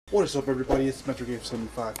What is up, everybody? It's Metro Game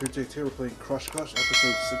 75. Here today we're playing Crush Crush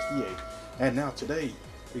episode 68. And now today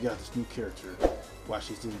we got this new character. Well,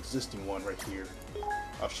 actually it's an existing one right here.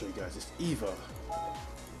 I'll show you guys. It's Eva.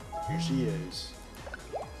 Here she is.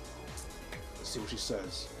 Let's see what she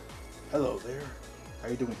says. Hello there. How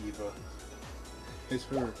you doing, Eva? It's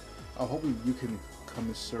her. I'm hoping you can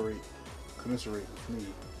commiserate with me.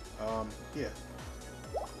 Yeah.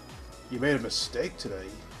 You made a mistake today.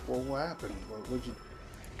 Well, what happened? What'd you...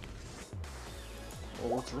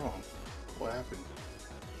 Well, what's wrong? What happened?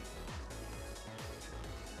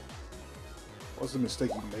 What's the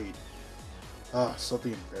mistake you made?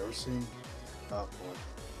 Something embarrassing? Oh boy.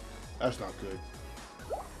 That's not good.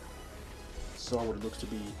 Saw what it looks to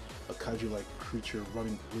be a kaiju-like creature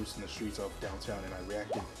running loose in the streets of downtown, and I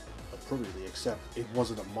reacted appropriately, except it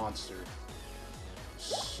wasn't a monster.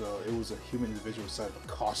 So it was a human individual inside of a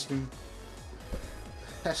costume?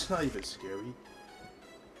 That's not even scary.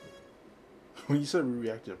 When you said we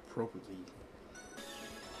reacted appropriately,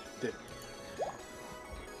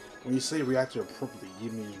 when you say reacted appropriately,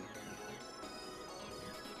 you mean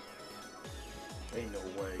ain't no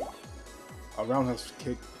way. A roundhouse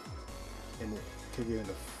kick in it in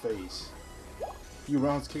the face. You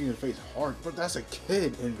roundhouse kicking in the face hard, but that's a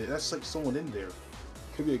kid in there. That's like someone in there.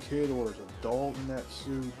 Could be a kid or an adult in that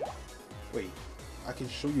suit. Wait, I can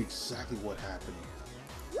show you exactly what happened.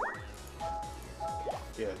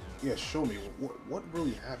 Yeah, show me. What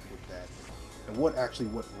really happened with that? And what actually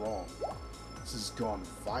went wrong? This has gone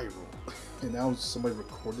viral. And now somebody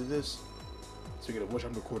recorded this? Speaking of which,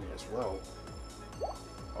 I'm recording as well.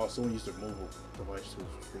 Oh, someone used their mobile device to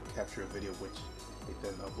capture a video, which they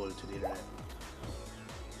then uploaded to the internet.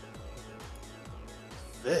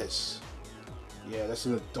 This? Yeah, that's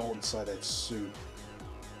an adult inside that suit.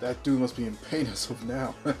 That dude must be in pain as of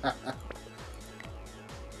now.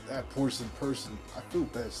 That person, I feel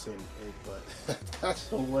bad saying it, but that's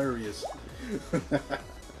hilarious.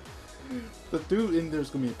 The dude in there is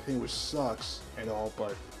gonna be in pain, which sucks and all,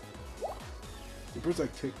 but the person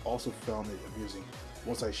I kicked also found it amusing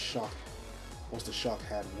once the shock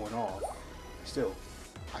had worn off. Still,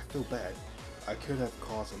 I feel bad. I could have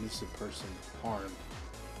caused at least a person harm.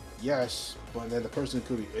 Yes, but then the person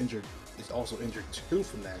could be injured. Is also injured too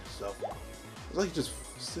from that stuff. It's like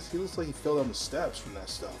he looks like he fell down the steps from that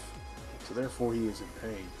stuff. So therefore he is in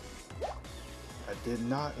pain. I did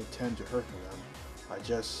not intend to hurt him. I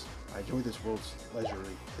enjoy this world's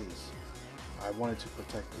leisurely pace. I wanted to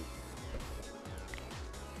protect it.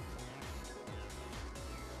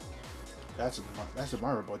 That's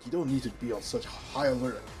admirable, but you don't need to be on such high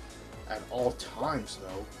alert at all times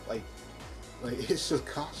though. Like it's just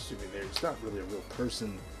costume in there. It's not really a real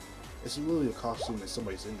person. It's really a costume that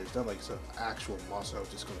somebody's in there. It's not like it's an actual monster that's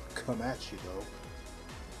just gonna come at you though.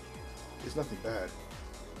 It's nothing bad.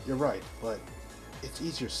 You're right, but it's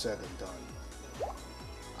easier said than done.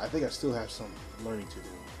 I think I still have some learning to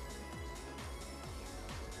do.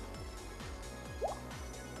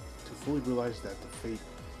 To fully realize that the fate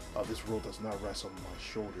of this world does not rest on my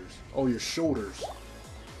shoulders. Oh, your shoulders.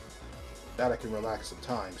 That I can relax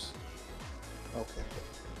sometimes. Okay.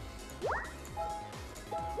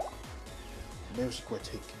 Maybe I should go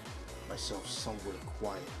take myself somewhere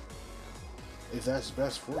quiet. If that's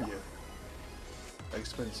best for you, I can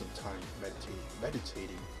spend some time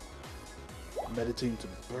meditating to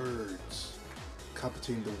birds,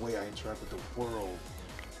 contemplating the way I interact with the world.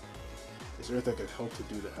 Is there anything I can help to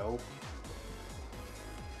do to help?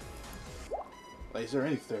 Like, is there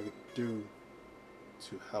anything I could do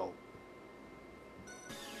to help?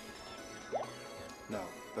 No,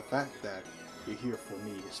 the fact that you're here for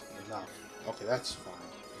me is enough. Okay, that's fine.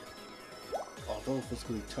 Although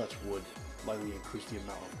physically touch would likely increase the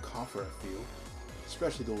amount of comfort I feel,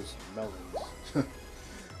 especially those melons.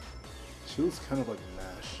 She looks kind of like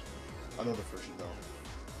Nash. Another version though.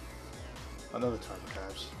 Another time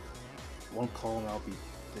perhaps. One call and I'll be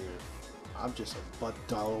there. I'm just a butt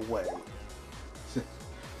dial away.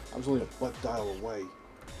 I was only a butt dial away.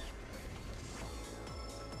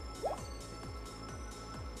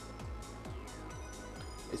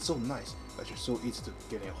 It's so nice that you're so easy to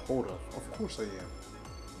get a hold of. Of course I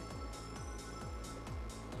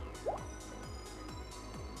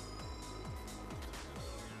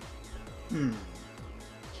am.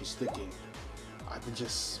 She's thinking. I've been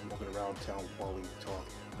just smoking around town while we talk,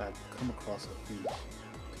 and I've come across a beach.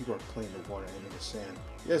 People are playing in the water and in the sand.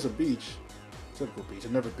 Yeah, it's a beach. Typical beach.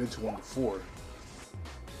 I've never been to one before.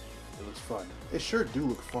 It looks fun. It sure do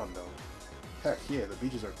look fun though. Heck yeah, the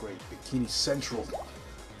beaches are great. Bikini Central.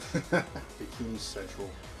 Bikini Central.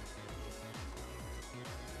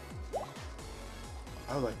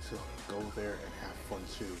 I would like to go there and have fun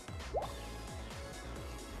too.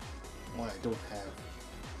 Well, I don't have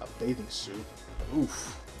a bathing suit.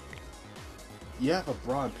 Oof. You have a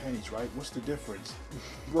bra and panties, right? What's the difference?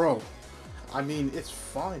 Bro, I mean, it's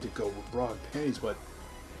fine to go with bra and panties, but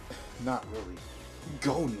not really.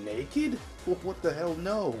 Go naked? What the hell,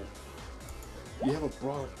 no. You have a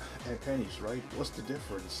bra and panties, right? What's the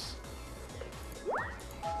difference?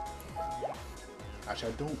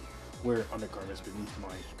 Actually, I don't wear undergarments beneath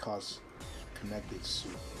my connected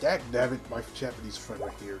suit. Dammit, my Japanese friend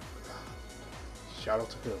right here. Shout out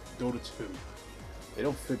to him. Dota 2. They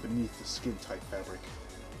don't fit beneath the skin tight fabric.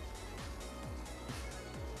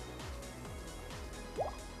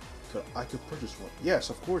 So I could purchase one. Yes,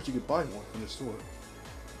 of course you could buy one from the store.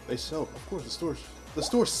 They sell. Of course, the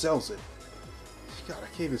store sells it. God, I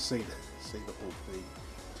can't even say the whole thing.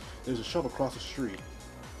 There's a shop across the street.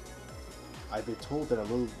 I've been told that a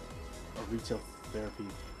little retail therapy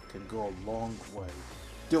can go a long way.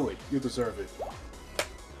 Do it. You deserve it.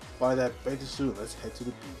 Buy that bathing suit and let's head to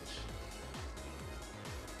the beach.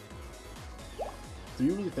 Do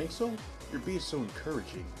you really think so? You're being so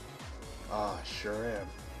encouraging. Ah, sure am.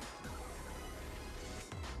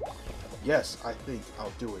 Yes, I think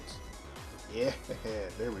I'll do it. Yeah,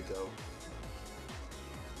 there we go.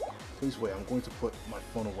 Please wait, I'm going to put my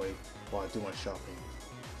phone away while I do my shopping.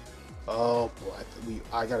 Oh boy,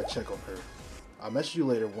 I gotta check on her. I'll message you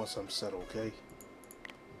later once I'm settled, okay?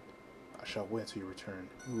 I shall wait until you return.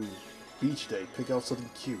 Ooh, beach day. Pick out something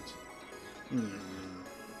cute.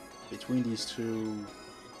 Between these two...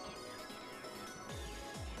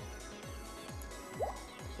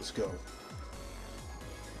 Let's go.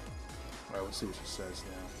 Alright, let's see what she says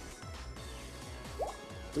now.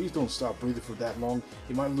 Please don't stop breathing for that long.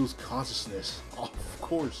 You might lose consciousness. Oh, of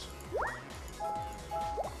course.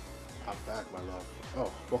 I'm back, my love.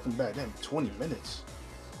 Oh, welcome back. Damn, 20 minutes.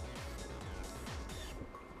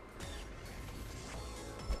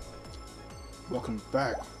 Welcome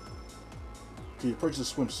back. Can you purchase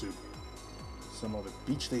a swimsuit? Some other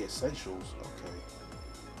beach day essentials. Okay.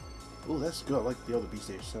 Oh, that's good. I like the other beach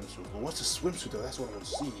day essentials. But what's a swimsuit though? That's what I want to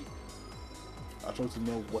see. I tried to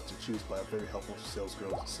know what to choose by a very helpful sales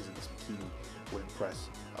girl who says this bikini would impress.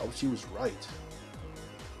 I hope she was right.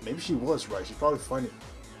 Maybe she was right. She probably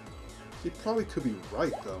could be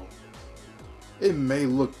right though. It may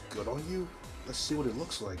look good on you. Let's see what it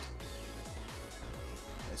looks like.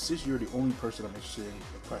 And since you're the only person I'm interested in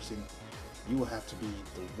impressing, you will have to be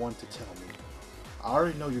the one to tell me. I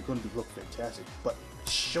already know you're going to look fantastic, but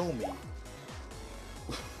show me.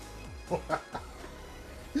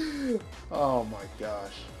 Oh my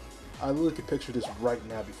gosh. I literally could picture this right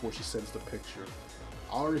now before she sends the picture.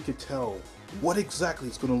 I already could tell what exactly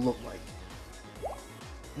it's going to look like.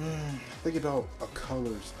 Think about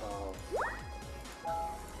colors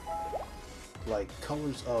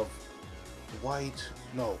of white,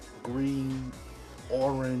 no, green,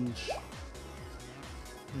 orange.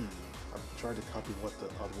 I'm trying to copy what the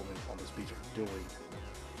other women on this beach are doing.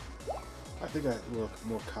 I think I look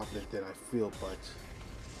more confident than I feel, but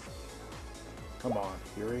come on,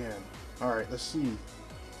 here I am. Alright, let's see.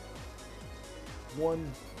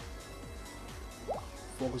 One,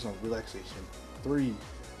 focus on relaxation. 3,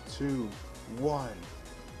 2, 1.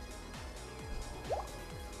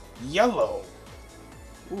 Yellow!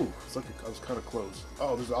 Ooh, it's like I was kind of close.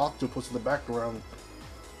 Oh, there's an octopus in the background.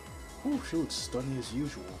 Ooh, she looks stunning as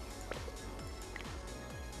usual.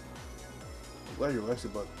 I'm glad you're relaxed,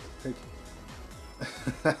 but pick.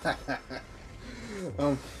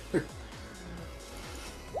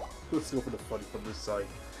 Let's go for the funny from this side.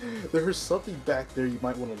 There's something back there you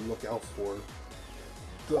might want to look out for.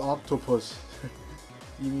 The octopus.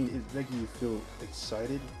 You mean it's making you feel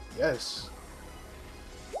excited? Yes.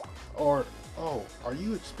 Or, oh, are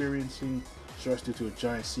you experiencing stress due to a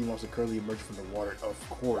giant sea monster currently emerging from the water? Of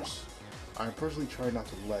course. I'm personally trying not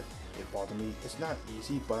to let it bother me. It's not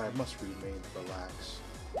easy, but I must remain relaxed.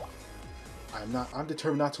 I'm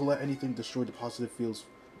determined not to let anything destroy the positive feels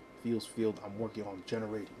field I'm working on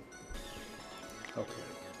generating. Okay.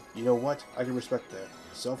 You know what? I can respect that.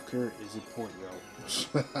 Self-care is important,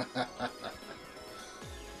 yo.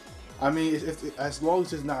 I mean, as long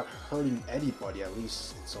as it's not hurting anybody, at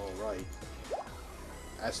least it's alright.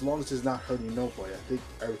 As long as it's not hurting nobody, I think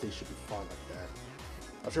everything should be fine like that.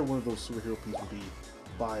 I'm sure one of those superhero pieces will be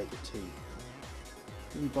buy the tape.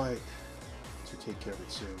 Let me buy it to take care of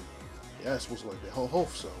it soon. Yeah, it's supposed to like that. I hope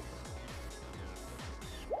so.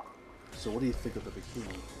 So what do you think of the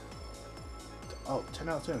bikini? Oh, 10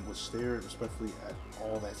 out of 10 would stare respectfully at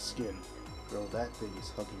all that skin. Girl, that thing is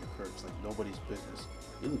hugging your curves like nobody's business.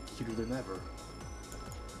 You look cuter than ever.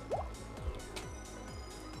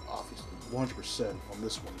 Obviously, 100% on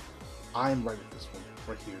this one. I am right with this one,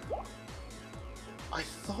 right here. I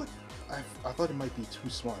thought it might be too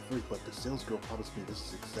small at first, but the sales girl promised me this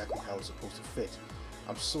is exactly how it's supposed to fit.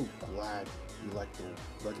 I'm so glad you like the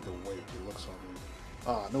way it looks on me.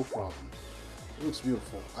 Ah, no problem. It looks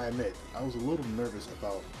beautiful. I admit, I was a little nervous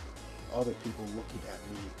about other people looking at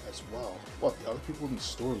me as well. What, the other people in the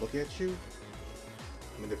store look at you?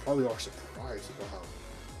 I mean, they probably are surprised about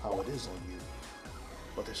how it is on you.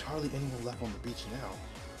 But there's hardly anyone left on the beach now.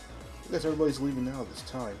 I guess everybody's leaving now this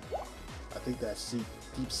time. I think that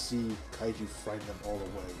deep sea kaiju frightened them all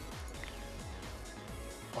away.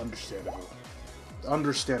 Understandable.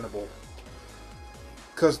 Understandable.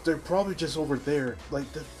 Because they're probably just over there.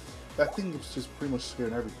 Like, that thing is just pretty much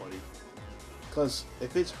scaring everybody. Because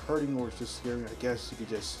if it's hurting or it's just scaring, I guess you could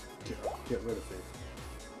just get rid of it.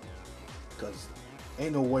 Because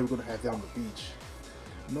ain't no way we're going to have that on the beach.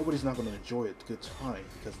 Nobody's not going to enjoy it a good time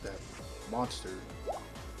because of that monster.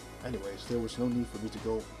 Anyways, there was no need for me to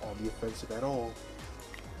go on the offensive at all.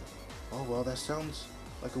 Oh well, that sounds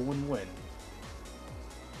like a win-win.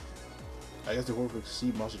 I guess the horrific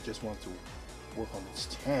sea monster just wanted to work on its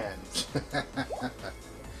tan.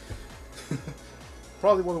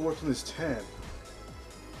 Probably want to work on this tan.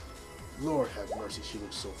 Lord have mercy, she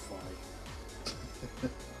looks so fine.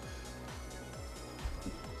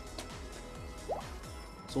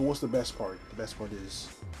 So what's the best part? The best part is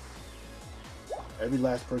every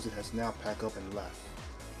last person has now packed up and left.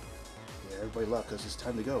 Yeah, everybody left because it's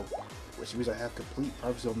time to go. Which means I have complete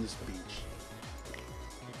privacy on this beach.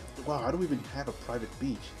 Wow, I don't even have a private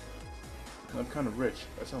beach. I'm kind of rich.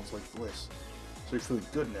 That sounds like bliss. So you're feeling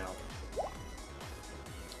good now.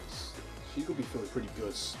 She's gonna be feeling pretty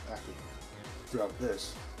good after throughout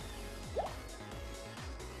this.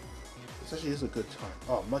 This actually is a good time.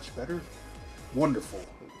 Oh, much better? Wonderful.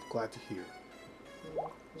 Glad to hear.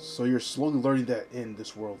 So you're slowly learning that in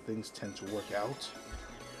this world things tend to work out.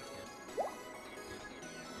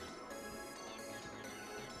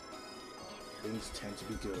 Things tend to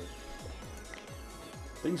be good.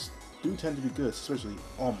 Things do tend to be good, especially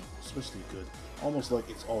good. Almost like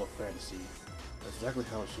it's all a fantasy. That's exactly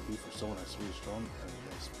how it should be for someone as sweet, strong, and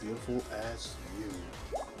as beautiful as you.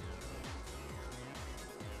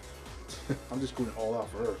 I'm just going all out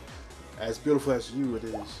for her. As beautiful as you it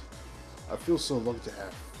is. I feel so lucky to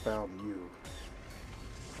have found you.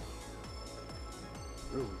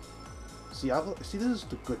 Really. See, this is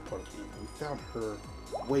the good part of Eva. We found her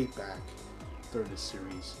way back during this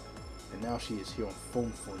series, and now she is here on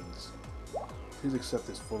Flings. Please accept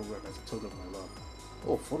this photograph as a token of my love.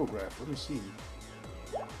 Oh, photograph. Let me see.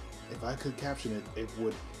 If I could caption it, it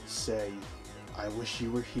would say, "I wish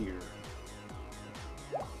you were here."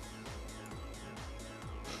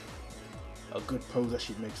 A good pose that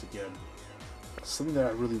she makes again. Something that I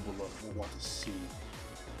really would want to see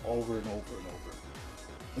over and over and over.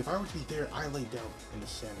 If I were to be there, I lay down in the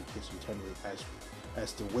sand and kiss you tenderly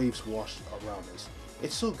as the waves wash around us.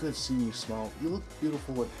 It's so good seeing you smile. You look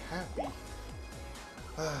beautiful and happy.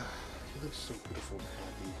 You look so beautiful and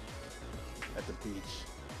happy at the beach.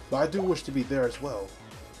 But I do wish to be there as well.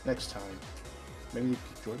 Next time. Maybe you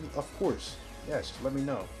could join me? Of course. Yes, let me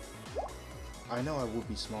know. I know I would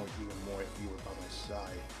be smiling even more if you were by my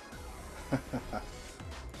side.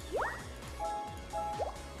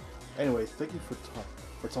 Anyway, thank you for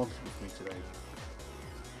talking with me today.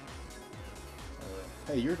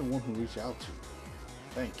 Hey, you're the one who reached out to me.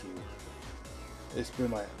 Thank you. It's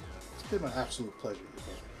been my absolute pleasure,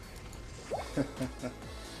 Eva.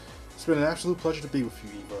 It's been an absolute pleasure to be with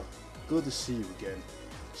you, Eva. Good to see you again.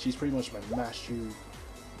 She's pretty much my Mashu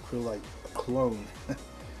like a clone.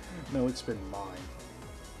 No, it's been mine.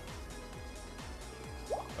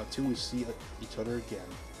 Until we see each other again.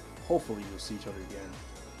 Hopefully we'll see each other again.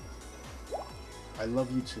 I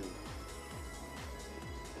love you too.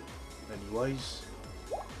 Anyways,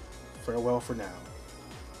 farewell for now.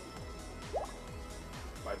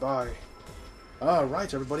 Bye-bye.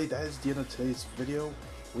 Alright everybody, that is the end of today's video.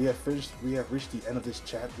 We have reached the end of this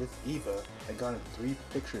chat with Eva and gotten 3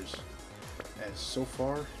 pictures. And so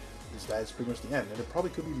far, that is pretty much the end. And there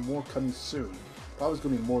probably could be more coming soon. Probably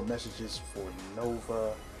going to be more messages for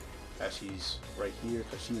Nova, as she's right here,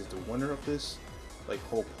 because she is the winner of this, like,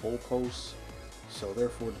 whole post. So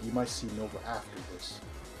therefore, you might see Nova after this.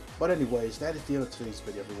 But anyways, that is the end of today's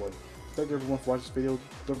video, everyone. Thank you everyone for watching this video.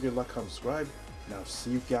 Don't forget to like, comment, subscribe, and I'll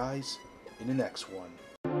see you guys in the next one.